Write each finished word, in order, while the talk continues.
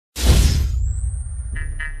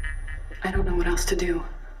I don't know what else to do.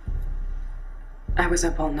 I was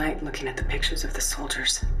up all night looking at the pictures of the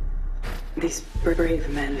soldiers. These brave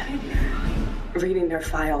men. Reading their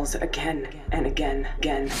files again and again.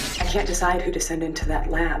 I can't decide who to send into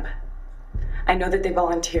that lab. I know that they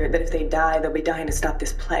volunteered, that if they die, they'll be dying to stop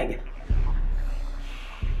this plague.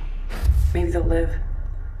 Maybe they'll live.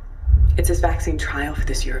 It's this vaccine trial for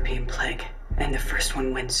this European plague, and the first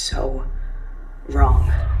one went so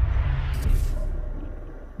wrong.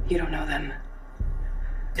 You don't know them.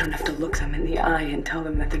 You don't have to look them in the eye and tell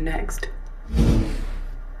them that they're next.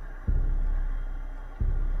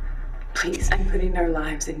 Please, I'm putting their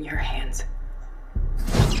lives in your hands.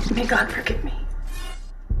 May God forgive me.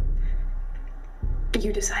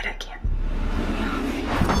 You decide I can't.